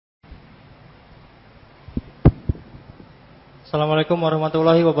Assalamualaikum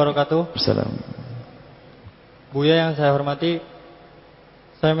warahmatullahi wabarakatuh. Assalamualaikum. Buya yang saya hormati,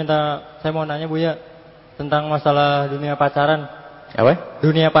 saya mau nanya Buya tentang masalah dunia pacaran. Apa?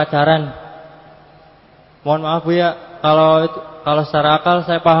 Dunia pacaran. Mohon maaf Buya, kalau secara akal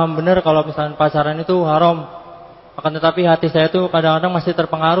saya paham benar kalau misalnya pacaran itu haram. Akan tetapi hati saya tuh kadang-kadang masih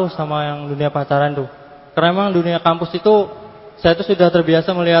terpengaruh sama yang dunia pacaran tuh. Karena memang dunia kampus itu saya tuh sudah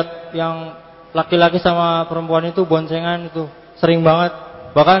terbiasa melihat yang laki-laki sama perempuan itu boncengan itu sering banget.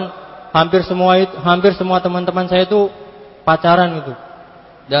 Bahkan hampir semua teman-teman saya itu pacaran gitu.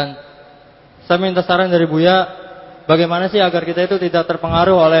 Dan saya minta saran dari Buya, bagaimana sih agar kita itu tidak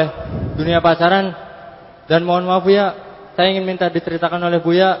terpengaruh oleh dunia pacaran. Dan mohon maaf Buya, saya ingin minta diceritakan oleh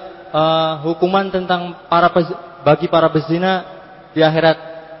Buya hukuman tentang bagi para pezina di akhirat.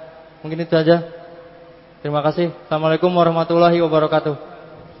 Mungkin itu aja. Terima kasih. Assalamualaikum warahmatullahi wabarakatuh.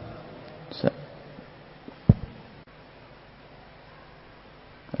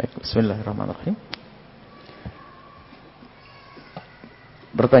 Bismillahirrahmanirrahim.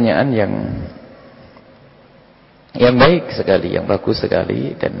 Pertanyaan yang baik sekali, yang bagus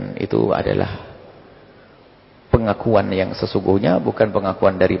sekali, dan itu adalah pengakuan yang sesungguhnya, bukan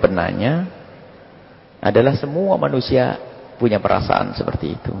pengakuan dari penanya. Adalah semua manusia punya perasaan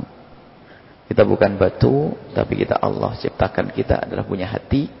seperti itu. Kita bukan batu, tapi kita Allah ciptakan kita adalah punya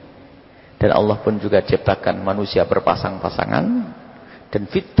hati, dan Allah pun juga ciptakan manusia berpasang-pasangan. Dan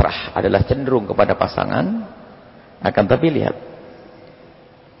fitrah adalah cenderung kepada pasangan. Akan tapi lihat,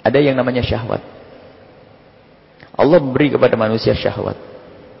 ada yang namanya syahwat. Allah beri kepada manusia syahwat.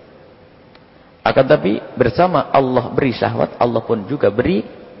 Akan tapi bersama Allah beri syahwat, Allah pun juga beri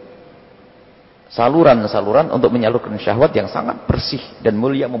saluran-saluran untuk menyalurkan syahwat yang sangat bersih dan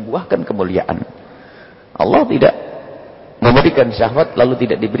mulia, membuahkan kemuliaan. Allah tidak memberikan syahwat lalu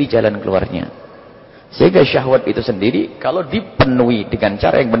tidak diberi jalan keluarnya. Sehingga syahwat itu sendiri kalau dipenuhi dengan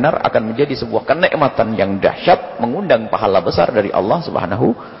cara yang benar akan menjadi sebuah kenikmatan yang dahsyat, mengundang pahala besar dari Allah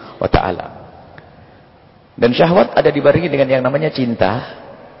Subhanahu wa taala. Dan syahwat ada dibarengi dengan yang namanya cinta.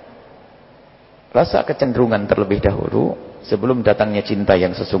 Rasa kecenderungan terlebih dahulu sebelum datangnya cinta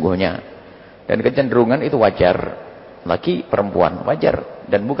yang sesungguhnya. Dan kecenderungan itu wajar, laki perempuan wajar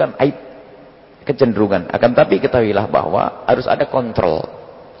dan bukan aib kecenderungan. Akan tapi ketahuilah bahwa harus ada kontrol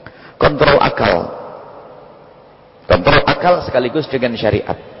akal. Kontrol akal sekaligus dengan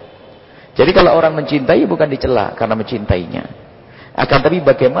syariat. Jadi kalau orang mencintai bukan dicela karena mencintainya. Akan tapi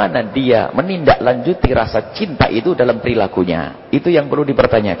bagaimana dia menindaklanjuti rasa cinta itu dalam perilakunya. Itu yang perlu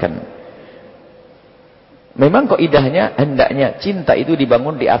dipertanyakan. Memang kaidahnya hendaknya cinta itu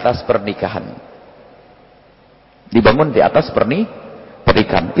dibangun di atas pernikahan. Dibangun di atas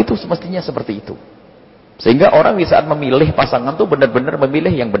pernikahan. Itu semestinya seperti itu. Sehingga orang di saat memilih pasangan itu benar-benar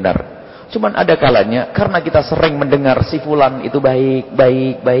memilih yang benar. Cuman ada kalanya karena kita sering mendengar si fulan itu baik.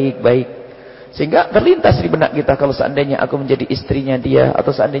 Sehingga terlintas di benak kita, kalau seandainya aku menjadi istrinya dia,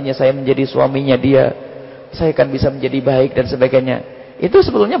 atau seandainya saya menjadi suaminya dia, saya akan bisa menjadi baik dan sebagainya. Itu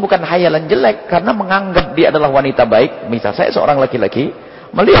sebetulnya bukan hayalan jelek, karena menganggap dia adalah wanita baik. Misal saya seorang laki-laki,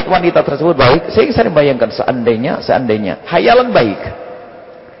 melihat wanita tersebut baik, saya sering bayangkan seandainya, hayalan baik.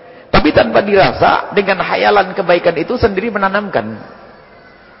 Tapi tanpa dirasa, dengan hayalan kebaikan itu sendiri menanamkan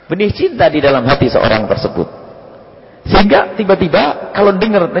benih cinta di dalam hati seorang tersebut. Sehingga tiba-tiba kalau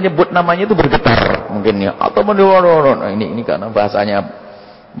dengar menyebut namanya itu bergetar mungkin ya, atau ini karena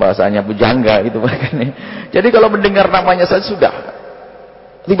bahasanya bujangga itu makanya. Jadi kalau mendengar namanya saya sudah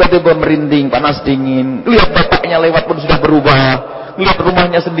tiba-tiba merinding, panas dingin. Lihat bapaknya lewat pun sudah berubah. Lihat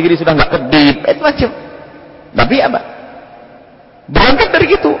rumahnya sendiri sudah nggak kedip. Itu macam. Tapi apa? Berangkat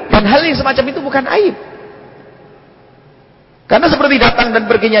dari itu, dan hal yang semacam itu bukan aib. Karena seperti datang dan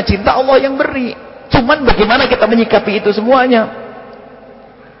perginya cinta, Allah yang beri. Cuman bagaimana kita menyikapi itu semuanya.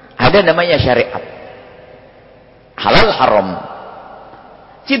 Ada namanya syariat. Halal haram.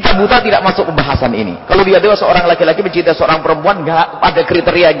 Cinta buta tidak masuk pembahasan ini. Kalau dia seorang laki-laki mencintai seorang perempuan, nggak ada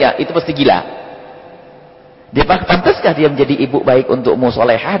kriterianya, itu pasti gila. Dia pantaskah dia menjadi ibu baik untukmu,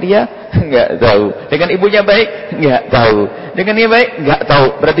 solehah dia? Nggak tahu. Dengan ibunya baik? Nggak tahu. Dengan dia baik? Nggak tahu.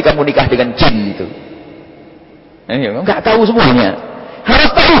 Berarti kamu nikah dengan jin itu. Nggak tahu semuanya.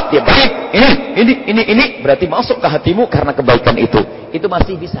 Harus tahu dia baik. Ini berarti masuk ke hatimu karena kebaikan itu. Itu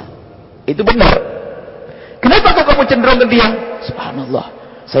masih bisa. Itu benar. Kenapa kok kamu cenderung ke dia? Subhanallah.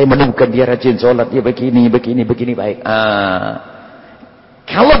 Saya menemukan dia rajin sholat, dia begini baik.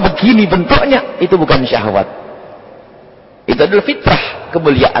 Kalau begini bentuknya, itu bukan syahwat. Itu adalah fitrah,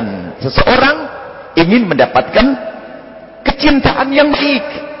 kemuliaan. Seseorang ingin mendapatkan kecintaan yang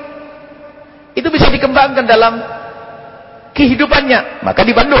baik. Itu bisa dikembangkan dalam kehidupannya, maka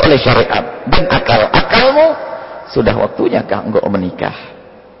dibantu oleh syariat dan akal. Akalmu sudah waktunya kah engkau menikah?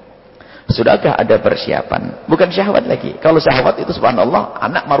 Sudahkah ada persiapan? Bukan syahwat lagi. Kalau syahwat itu subhanallah,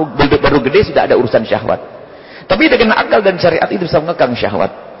 anak baru gede sudah ada urusan syahwat. Tapi dengan akal dan syariat itu bisa mengekang syahwat.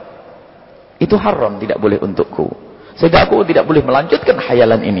 Itu haram, tidak boleh untukku. Sehingga aku tidak boleh melanjutkan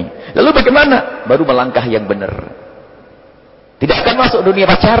khayalan ini. Lalu bagaimana? Baru melangkah yang benar. Tidak akan masuk dunia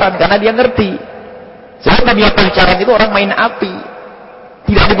pacaran karena dia ngerti. Sebab dunia pacaran itu orang main api.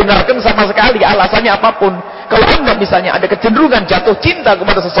 Tidak dibenarkan sama sekali, alasannya apapun. Kalau Anda misalnya ada kecenderungan jatuh cinta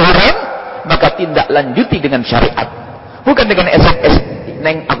kepada seseorang, maka tindak lanjuti dengan syariat. Bukan dengan SMS.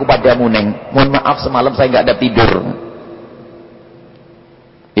 Neng, aku padamu, Neng. Mohon maaf semalam saya nggak ada tidur.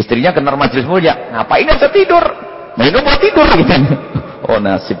 Istrinya kenal majelis mulia. Ngapain nggak bisa tidur? Mereka mau tidur gitu. Oh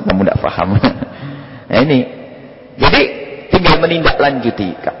nasib, kamu tidak paham. Nah ini. Jadi tinggal menindaklanjuti.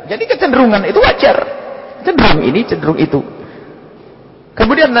 Jadi kecenderungan itu wajar. Cenderung ini, cenderung itu.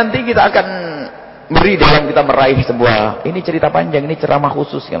 Kemudian nanti kita akan beri dalam kita meraih sebuah, ini cerita panjang, ini ceramah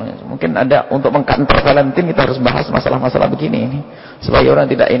khusus. Mungkin ada untuk mengkantor Valentine kita harus bahas masalah-masalah begini ini. Supaya orang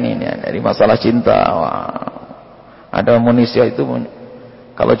tidak ini dari masalah cinta. Wah. Ada manusia itu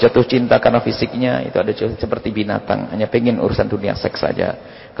kalau jatuh cinta karena fisiknya itu ada seperti binatang, hanya pengen urusan dunia seks saja.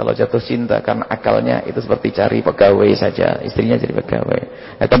 Kalau jatuh cinta karena akalnya itu seperti cari pegawai saja, istrinya jadi pegawai.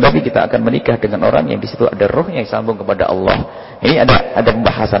 Nah, tapi kita akan menikah dengan orang yang di situ ada rohnya yang sambung kepada Allah. Ini ada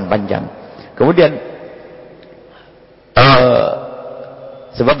pembahasan panjang. Kemudian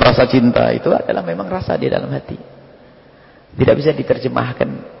sebab rasa cinta itu adalah memang rasa di dalam hati. Tidak bisa diterjemahkan,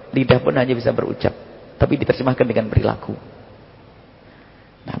 lidah pun hanya bisa berucap, tapi diterjemahkan dengan perilaku.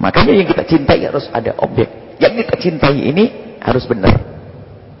 Nah, makanya yang kita cintai harus ada objek. Yang kita cintai ini harus benar.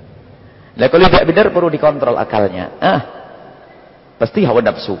 Nah, kalau tidak benar perlu dikontrol akalnya. Pasti hawa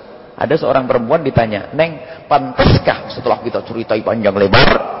nafsu. Ada seorang perempuan ditanya, Neng, pantaskah setelah kita ceritai panjang lebar?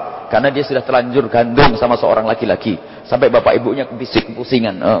 Karena dia sudah terlanjur gandung sama seorang laki-laki. Sampai bapak ibunya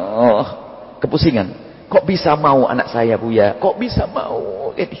kepusingan. Kepusingan. Kok bisa mau anak saya, Buya? Kok bisa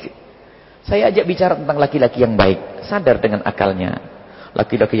mau? Saya ajak bicara tentang laki-laki yang baik. Sadar dengan akalnya.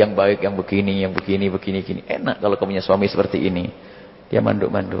 Laki-laki yang baik, yang begini. Enak kalau kamu punya suami seperti ini. Dia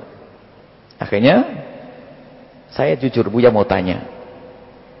manduk-manduk. Akhirnya, saya jujur, Buya mau tanya.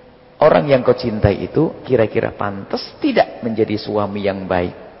 Orang yang kau cintai itu kira-kira pantas tidak menjadi suami yang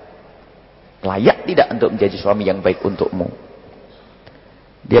baik? Layak tidak untuk menjadi suami yang baik untukmu?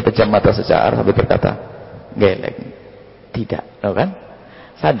 Dia pejam mata secara sambil berkata, geleng. Tidak, tahu kan?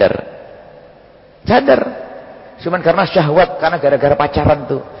 Sadar. Cuman karena syahwat, karena gara-gara pacaran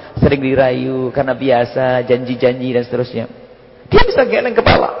tuh sering dirayu, karena biasa janji-janji dan seterusnya. Dia bisa geleng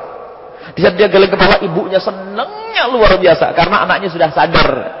kepala. Di saat dia geleng kepala, ibunya senangnya luar biasa karena anaknya sudah sadar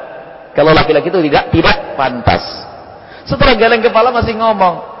kalau laki-laki itu tidak pantas. Setelah geleng kepala masih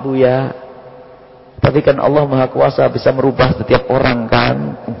ngomong, Buya, tapi kan Allah Maha Kuasa bisa merubah setiap orang kan.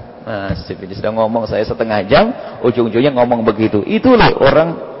 Ini sudah ngomong saya setengah jam, ujung-ujungnya ngomong begitu. Itulah orang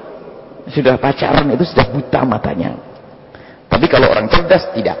sudah pacaran itu sudah buta matanya. Tapi kalau orang cerdas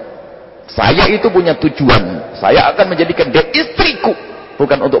tidak. Saya itu punya tujuan. Saya akan menjadikan dia istriku,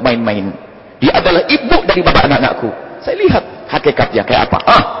 bukan untuk main-main. Dia adalah ibu daripada anak-anakku. Saya lihat hakikatnya kayak apa.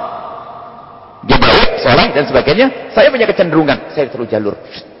 Dia baik, soleh dan sebagainya. Saya punya kecenderungan. Saya terus jalur.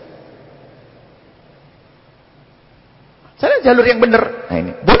 Saya jalur yang benar. Nah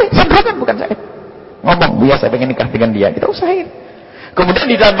ini boleh, cenderungan bukan saya. Ngomong, Buya saya pengen nikah dengan dia. Kita usahain. Kemudian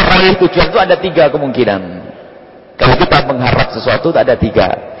di dalam meraih tujuan itu ada 3 kemungkinan. Kalau kita mengharap sesuatu ada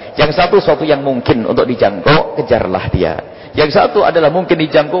 3. Yang satu sesuatu yang mungkin untuk dijangkau, kejarlah dia. Yang satu adalah mungkin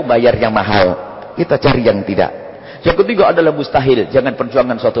dijangkau, bayar yang mahal. Kita cari yang tidak. Yang ketiga adalah mustahil. Jangan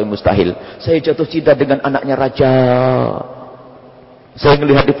perjuangan sesuatu yang mustahil. Saya jatuh cinta dengan anaknya raja. Saya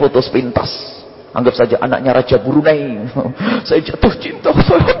melihat di foto sepintas. Anggap saja anaknya Raja Brunei. Saya jatuh cinta.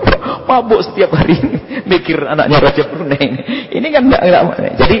 Mabuk setiap hari mikir anaknya Raja Brunei. Ini kan enggak.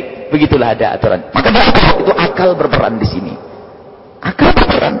 Jadi begitulah ada aturan. Maka itu akal berperan di sini. Akal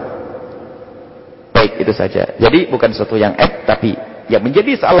berperan. Baik, itu saja. Jadi bukan sesuatu yang tapi yang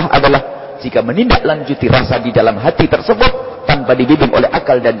menjadi salah adalah jika menindaklanjuti rasa di dalam hati tersebut tanpa dibimbing oleh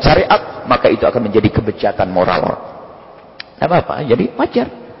akal dan syariat, maka itu akan menjadi kebejatan moral. Tidak apa-apa, jadi wajar.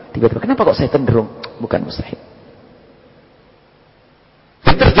 Tiba-tiba, kenapa kok saya cenderung? Bukan mustahil.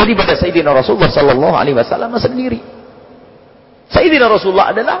 Yang terjadi pada Sayyidina Rasulullah Sallallahu Alaihi Wasallam sendiri. Sayyidina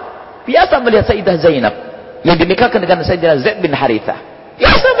Rasulullah adalah biasa melihat Sayyidah Zainab yang dinikahkan dengan Sayyidina Zaid bin Harithah.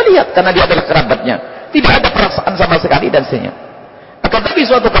 Biasa melihat karena dia adalah kerabatnya. Tidak ada perasaan sama sekali dan sebagainya. Akan tapi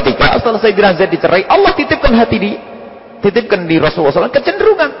suatu ketika setelah Sayyidina Zaid dicerai, Allah titipkan di Rasulullah SAW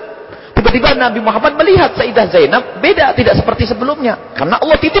kecenderungan. Tiba-tiba Nabi Muhammad melihat Sayyidah Zainab beda, tidak seperti sebelumnya. Karena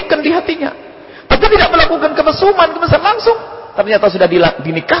Allah titipkan di hatinya. Tapi tidak melakukan kemesuman langsung. Ternyata sudah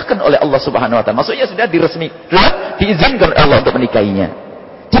dinikahkan oleh Allah Subhanahu wa taala. Maksudnya sudah diizinkan oleh Allah untuk menikahinya.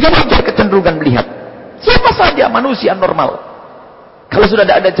 Jika muncul kecenderungan melihat, siapa saja manusia normal. Kalau sudah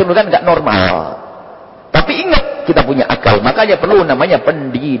tidak ada kecenderungan enggak normal. Tapi ingat, kita punya akal. Makanya perlu namanya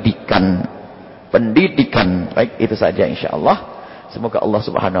pendidikan. Pendidikan. Baik, itu saja insyaallah. Semoga Allah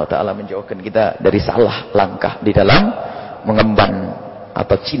Subhanahu wa taala menjauhkan kita dari salah langkah di dalam mengemban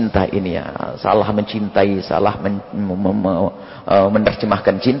atau cinta ini ya. Salah mencintai, salah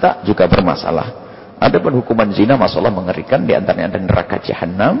menerjemahkan cinta juga bermasalah. Adapun hukuman zina masalah mengerikan, di antaranya ada neraka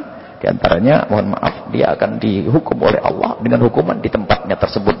jahanam, di antaranya mohon maaf dia akan dihukum oleh Allah dengan hukuman di tempatnya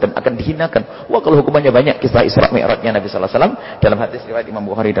tersebut dan akan dihinakan. Wah, kalau hukumannya banyak, kisah Isra Mi'rajnya Nabi sallallahu alaihi wasallam dalam hadis riwayat Imam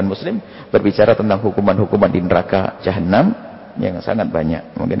Bukhari dan Muslim berbicara tentang hukuman-hukuman di neraka jahanam yang sangat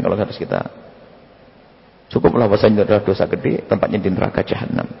banyak. Mungkin kalau harus kita cukuplah bahasanya adalah dosa gede, tempatnya di neraka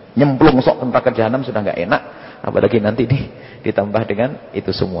jahanam. Nyemplung sok neraka jahanam sudah enggak enak, apalagi nanti ditambah dengan itu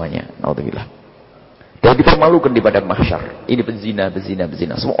semuanya. Naudzubillah. Dan dipermalukan di padang mahsyar. Ini penzina.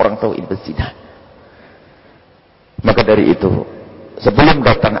 Semua orang tahu ini penzina. Maka dari itu, sebelum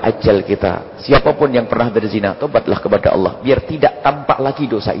datang ajal kita, siapapun yang pernah berzina, tobatlah kepada Allah biar tidak tampak lagi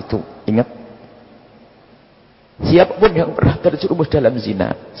dosa itu. Ingat, siapapun yang pernah terjerumus dalam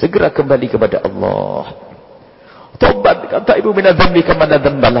zina, segera kembali kepada Allah. Tobat, kata ibu minadzambi kemana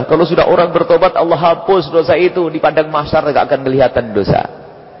dzambalah. Kalau sudah orang bertobat, Allah hapus dosa itu. Di padang mahsyar tidak akan kelihatan dosa.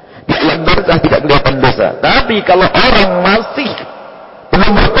 Di alam barzah tidak kelihatan dosa. Tapi kalau orang masih belum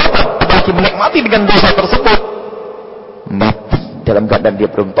bertobat, apalagi menikmati dengan dosa tersebut, mati dalam keadaan dia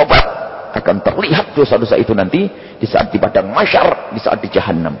belum tobat, akan terlihat dosa-dosa itu nanti di saat di padang mahsyar, di saat di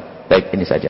jahanam. Baik, ini saja.